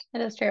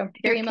It is true.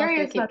 if Your you're emails do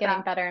curious keep about getting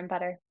that, better and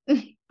better.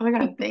 oh my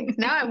God, thanks.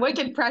 Now I'm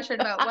wicked pressured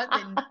about what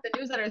the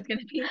newsletter is going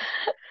to be.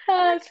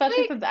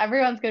 Especially since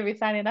everyone's going to be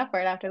signing up for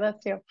it after this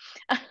too.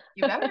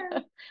 You better.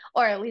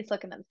 Or at least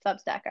looking at the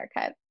Substack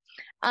archive.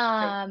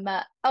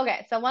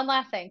 Okay, so one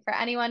last thing for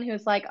anyone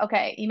who's like,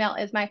 okay, email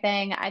is my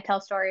thing. I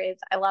tell stories.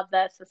 I love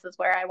this. This is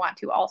where I want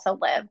to also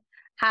live.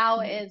 How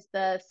is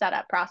the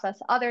setup process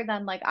other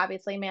than like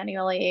obviously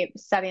manually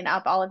setting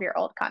up all of your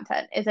old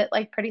content? Is it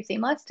like pretty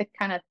seamless to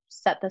kind of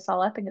set this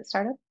all up and get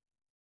started?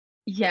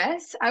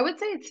 Yes, I would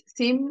say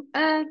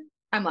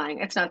I'm lying.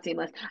 It's not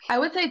seamless. I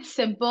would say it's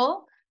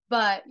simple,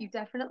 but you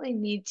definitely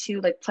need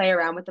to like play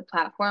around with the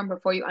platform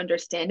before you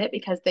understand it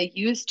because they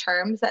use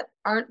terms that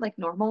aren't like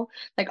normal.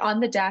 Like on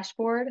the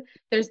dashboard,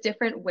 there's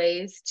different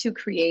ways to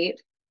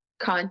create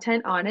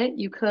content on it.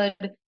 You could,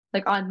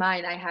 like on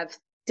mine, I have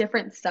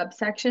different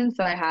subsections.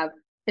 So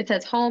it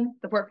says home,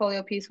 the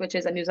portfolio piece, which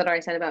is a newsletter I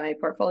send about my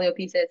portfolio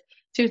pieces.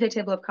 Tuesday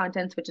table of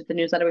contents, which is the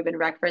newsletter we've been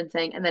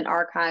referencing, and then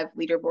archive,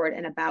 leaderboard,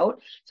 and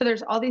about. So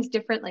there's all these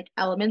different like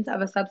elements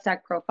of a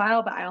Substack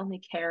profile, but I only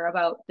care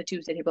about the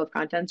Tuesday table of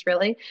contents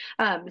really.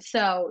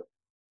 So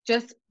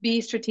just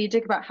be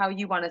strategic about how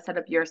you want to set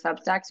up your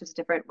Substacks. There's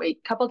a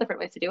couple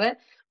different ways to do it,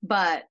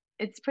 but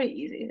it's pretty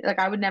easy. Like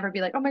I would never be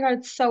like, oh my God,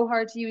 it's so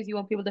hard to use. You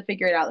won't be able to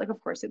figure it out. Like, of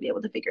course you'll be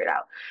able to figure it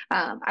out.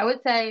 I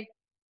would say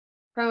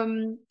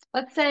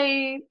let's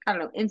say, I don't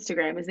know,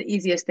 Instagram is the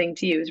easiest thing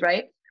to use,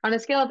 right? On a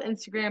scale of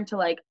Instagram to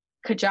like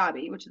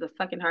Kajabi, which is the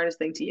fucking hardest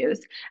thing to use,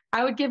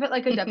 I would give it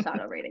like a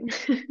Dubsado rating.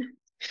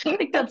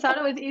 Like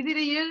Dubsado is easy to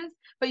use,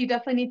 but you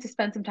definitely need to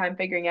spend some time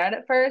figuring it out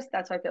at first.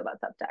 That's how I feel about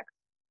Substack.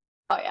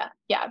 Oh yeah.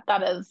 Yeah,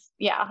 that is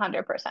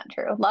 100%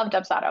 true. Love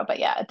Dubsado, but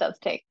yeah, it does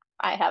take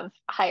I have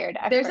hired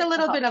There's experts a to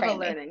little help bit of a train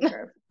me. learning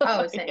curve.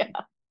 Oh, same.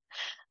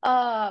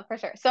 Yeah. For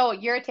sure. So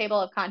your table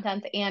of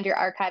contents and your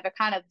archive are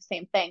kind of the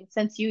same thing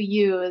since you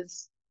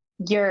use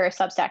your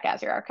Substack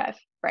as your archive,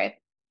 right?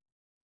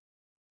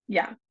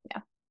 Yeah.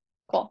 Yeah.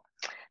 Cool.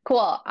 Cool.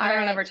 All I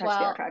don't right. ever touch the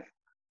Well, archive.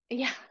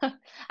 yeah.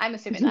 I'm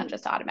assuming that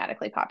just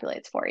automatically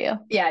populates for you.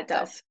 Yeah, it So,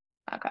 does.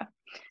 okay.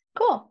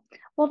 Cool.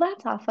 Well,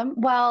 that's awesome.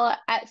 Well,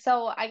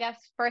 so I guess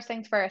first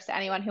things first,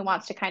 anyone who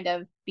wants to kind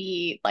of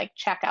be like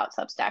check out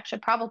Substack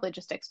should probably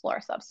just explore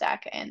Substack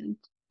and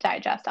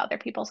digest other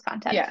people's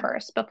content Yeah.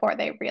 first before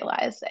they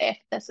realize if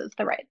this is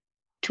the right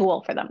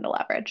tool for them to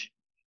leverage.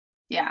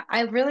 Yeah,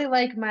 I really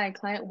like my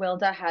client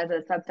Wilda has a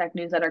Substack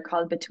newsletter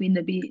called Between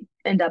the B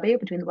and W,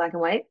 Between the Black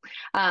and White.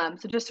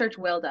 So just search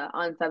Wilda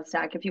on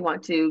Substack if you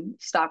want to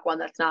stock one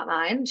that's not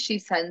mine. She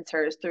sends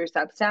hers through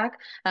Substack.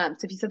 So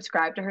if you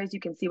subscribe to hers, you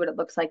can see what it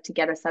looks like to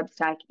get a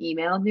Substack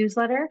email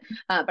newsletter.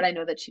 But I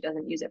know that she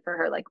doesn't use it for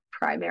her like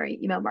primary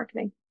email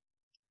marketing.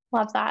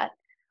 Love that.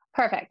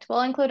 Perfect.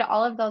 We'll include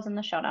all of those in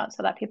the show notes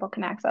so that people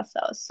can access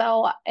those.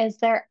 So, is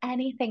there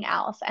anything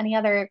else? Any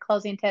other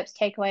closing tips,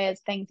 takeaways,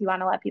 things you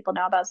want to let people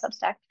know about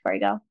Substack before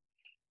you go?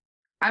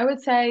 I would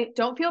say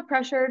don't feel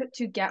pressured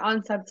to get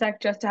on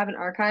Substack just to have an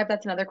archive.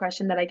 That's another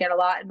question that I get a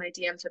lot in my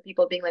DMs for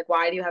people being like,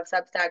 why do you have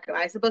Substack? Am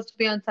I supposed to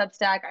be on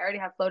Substack? I already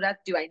have Flowdesk.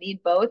 Do I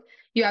need both?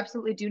 You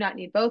absolutely do not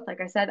need both. Like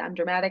I said, I'm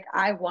dramatic.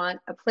 I want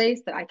a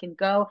place that I can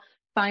go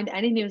find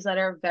any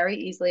newsletter very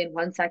easily in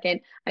 1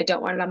 second. I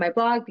don't want it on my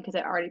blog because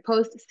I already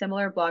post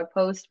similar blog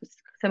posts with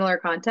similar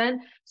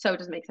content. So it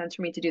doesn't make sense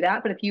for me to do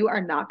that. But if you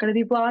are not going to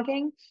be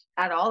blogging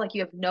at all, like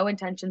you have no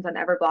intentions on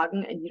ever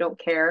blogging and you don't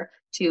care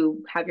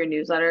to have your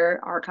newsletter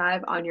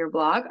archive on your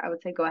blog, I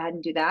would say go ahead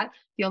and do that.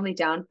 The only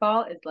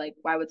downfall is like,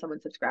 why would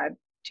someone subscribe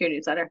to your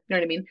newsletter? You know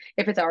what I mean?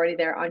 If it's already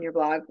there on your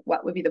blog,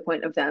 what would be the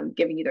point of them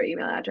giving you their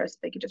email address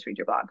if they could just read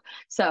your blog?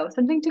 So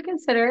something to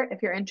consider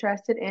if you're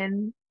interested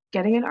in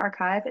getting an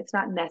archive. It's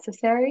not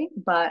necessary,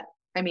 but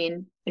I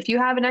mean, if you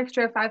have an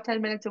extra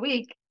 5-10 minutes a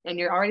week and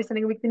you're already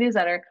sending a weekly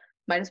newsletter,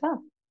 might as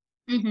well.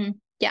 Mm-hmm.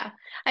 Yeah,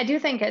 I do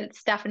think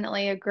it's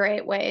definitely a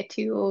great way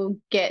to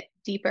get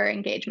deeper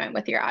engagement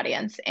with your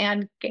audience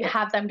and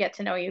have them get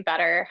to know you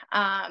better,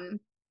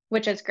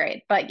 which is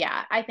great. But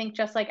yeah, I think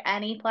just like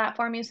any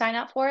platform you sign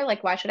up for,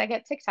 like why should I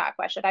get TikTok?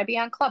 Why should I be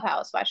on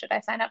Clubhouse? Why should I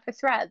sign up for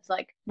Threads?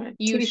 Like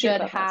you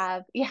should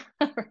have, yeah,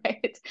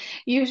 right.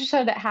 You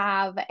should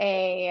have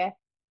a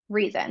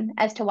reason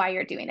as to why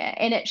you're doing it.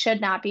 And it should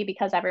not be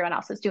because everyone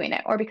else is doing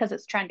it or because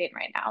it's trending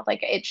right now.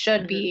 Like it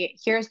should be,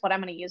 here's what I'm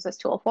going to use this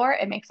tool for.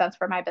 It makes sense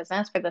for my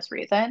business for this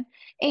reason.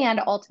 And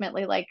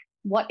ultimately, like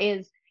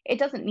it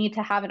doesn't need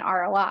to have an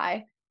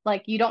ROI.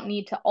 Like you don't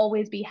need to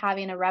always be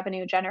having a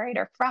revenue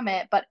generator from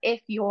it. But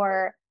if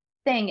your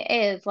thing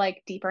is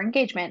like deeper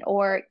engagement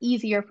or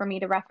easier for me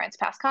to reference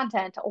past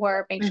content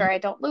or make sure I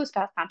don't lose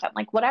past content,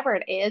 like whatever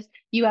it is,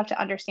 you have to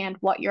understand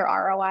what your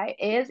ROI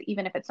is,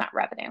 even if it's not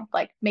revenue,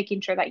 like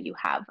making sure that you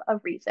have a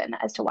reason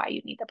as to why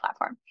you need the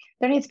platform.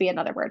 There needs to be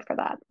another word for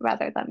that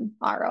rather than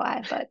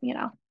ROI, but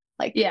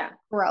like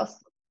gross.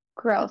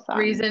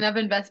 Reason of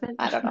investment.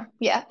 I don't know.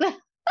 Yeah.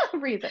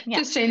 Reason. Yeah.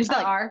 Just change the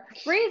R.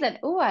 Reason.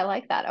 Ooh, I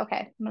like that.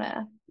 Okay.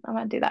 I'm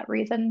gonna do that.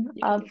 Reason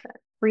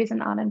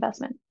on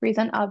investment.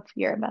 Reason of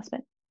your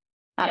investment.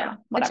 I don't know.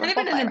 Whatever. It's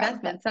not even an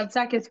investment.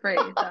 Substack is free,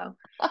 so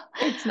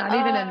it's not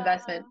even an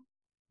investment.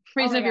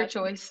 Reason of your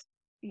choice.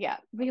 Yeah,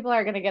 people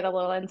are going to get a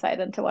little insight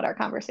into what our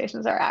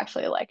conversations are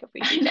actually like if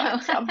we do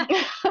that. So.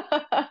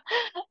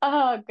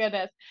 Oh,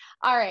 goodness.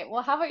 All right.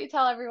 Well, how about you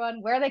tell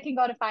everyone where they can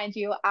go to find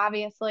you?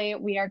 Obviously,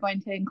 we are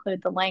going to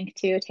include the link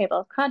to table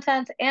of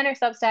contents and our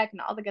Substack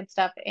and all the good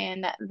stuff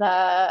in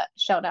the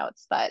show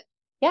notes. But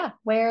yeah,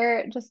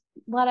 just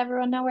let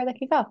everyone know where they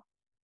can go.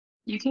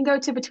 You can go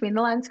to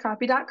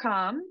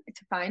betweenthelinescopy.com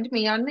to find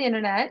me on the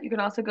internet. You can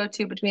also go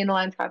to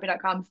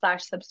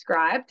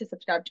betweenthelinescopy.com/subscribe to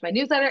subscribe to my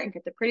newsletter and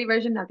get the pretty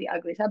version, not the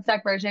ugly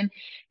Substack version. And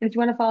if you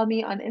want to follow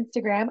me on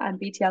Instagram, I'm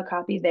BTL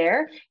Copy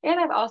there. And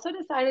I've also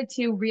decided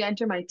to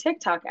re-enter my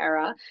TikTok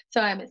era. So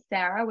I'm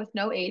Sarah with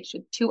no H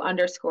with 2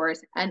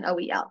 underscores,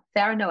 Noel.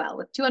 Sarah Noel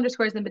with 2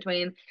 underscores in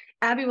between.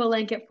 Abby will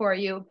link it for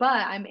you,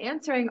 but I'm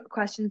answering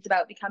questions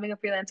about becoming a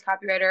freelance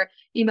copywriter,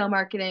 email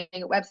marketing,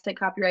 website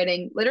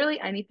copywriting, literally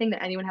anything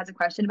that anyone has a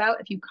question about.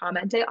 If you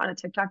comment it on a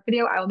TikTok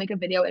video, I will make a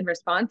video in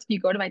response. If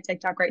you go to my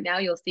TikTok right now,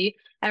 you'll see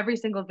every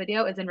single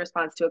video is in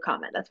response to a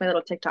comment. That's my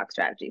little TikTok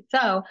strategy.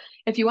 So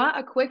if you want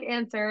a quick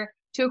answer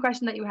to a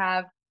question that you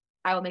have,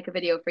 I will make a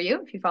video for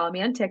you if you follow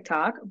me on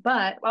TikTok.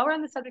 But while we're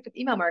on the subject of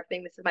email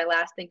marketing, this is my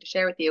last thing to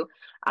share with you.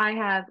 I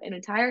have an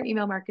entire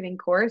email marketing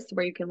course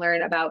where you can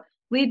learn about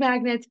lead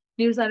magnets,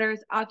 newsletters,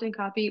 opt-in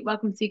copy,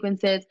 welcome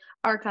sequences,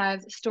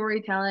 archives,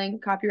 storytelling,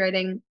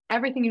 copywriting,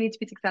 everything you need to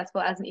be successful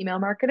as an email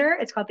marketer.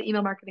 It's called the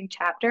Email Marketing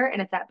Chapter, and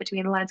it's at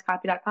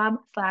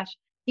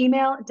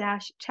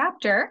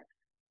betweenthelinescopy.com/email-chapter.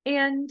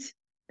 And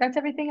that's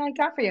everything I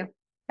got for you.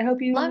 I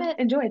hope you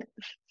enjoyed.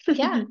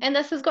 Yeah. And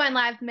this is going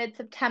live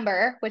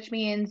mid-September, which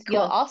means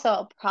you'll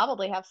also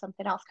probably have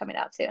something else coming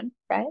out soon,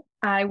 right?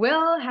 I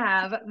will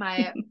have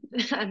my,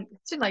 I'm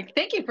like,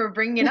 thank you for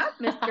bringing it up,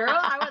 Miss Girl.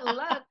 I would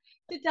love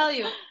to tell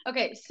you.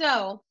 Okay,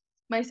 so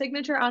my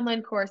signature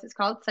online course is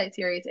called Site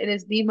Series. It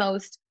is the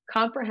most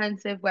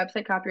comprehensive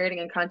website copywriting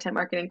and content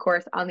marketing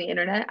course on the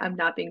internet. I'm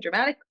not being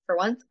dramatic for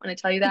once when I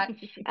tell you that.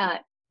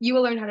 You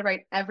will learn how to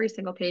write every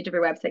single page of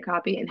your website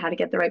copy and how to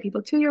get the right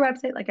people to your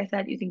website, like I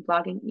said, using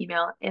blogging,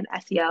 email, and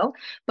SEO.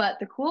 But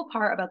the cool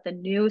part about the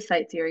new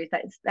Site Series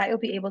is that you'll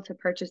be able to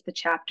purchase the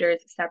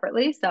chapters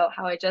separately. So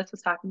how I just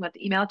was talking about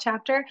the email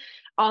chapter,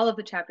 all of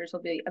the chapters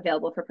will be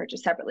available for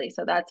purchase separately.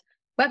 So that's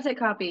website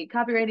copy,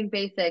 copywriting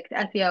basics,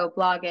 SEO,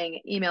 blogging,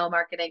 email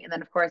marketing, and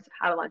then of course,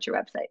 how to launch your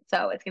website.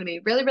 So it's going to be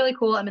really, really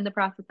cool. I'm in the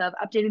process of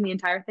updating the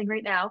entire thing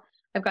right now.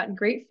 I've gotten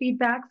great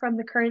feedback from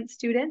the current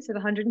students, so the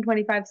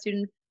 125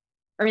 students,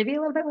 or maybe a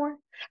little bit more.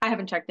 I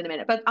haven't checked in a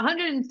minute, but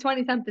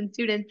 120 something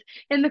students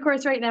in the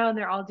course right now, and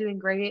they're all doing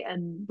great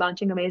and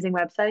launching amazing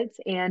websites.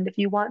 And if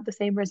you want the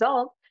same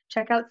result,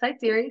 check out Site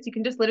Series. You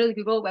can just literally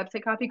Google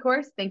website copy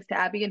course, thanks to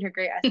Abby and her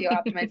great SEO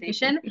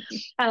optimization.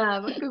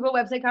 Google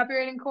website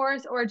copywriting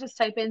course, or just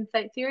type in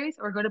Site Series,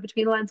 or go to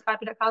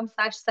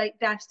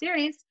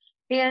betweenthelinescopy.com/site-series.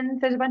 And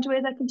there's a bunch of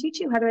ways I can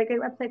teach you how to write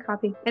great website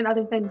copy and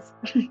other things.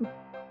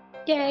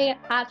 Yay.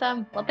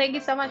 Awesome. Well, thank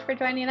you so much for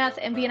joining us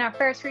and being our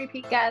first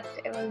repeat guest.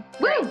 It was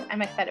great.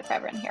 I'm excited for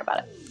everyone to hear about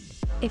it.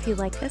 If you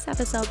like this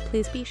episode,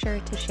 please be sure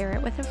to share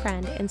it with a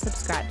friend and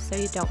subscribe so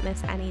you don't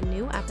miss any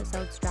new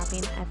episodes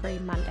dropping every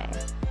Monday.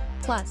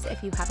 Plus,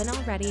 if you haven't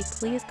already,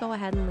 please go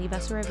ahead and leave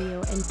us a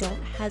review and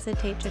don't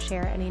hesitate to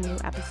share any new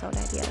episode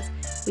ideas.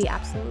 We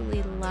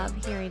absolutely love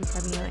hearing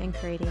from you and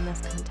creating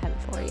this content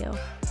for you.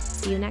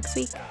 See you next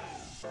week.